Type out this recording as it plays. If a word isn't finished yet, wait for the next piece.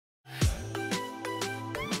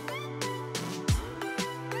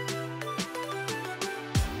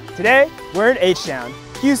Today, we're in H-Town,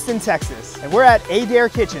 Houston, Texas, and we're at Adair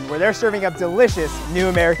Kitchen where they're serving up delicious new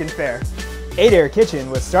American fare. Adair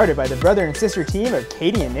Kitchen was started by the brother and sister team of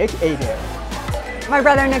Katie and Nick Adair. My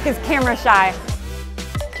brother Nick is camera shy.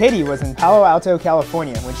 Katie was in Palo Alto,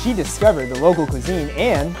 California when she discovered the local cuisine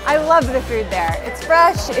and I love the food there. It's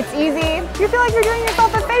fresh, it's easy. You feel like you're doing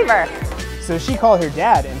yourself a favor. so she called her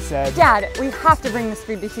dad and said, Dad, we have to bring this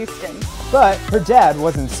food to Houston. but her dad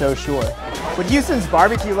wasn't so sure. Would Houston's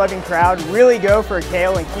barbecue-loving crowd really go for a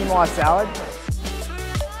kale and quinoa salad?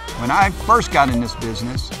 When I first got in this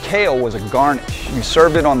business, kale was a garnish. You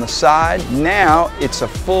served it on the side. Now it's a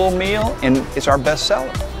full meal and it's our best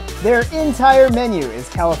seller. Their entire menu is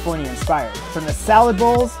California-inspired, from the salad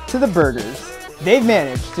bowls to the burgers. They've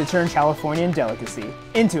managed to turn Californian delicacy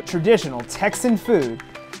into traditional Texan food.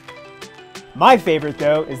 My favorite,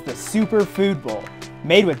 though, is the Super Food Bowl,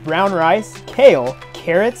 made with brown rice, kale,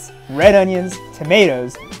 carrots, red onions,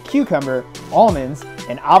 tomatoes, cucumber, almonds,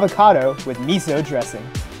 and avocado with miso dressing.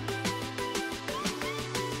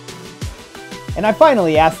 And I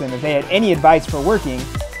finally asked them if they had any advice for working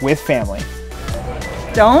with family.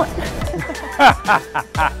 Don't.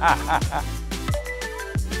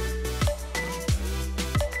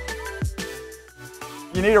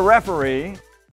 You need a referee.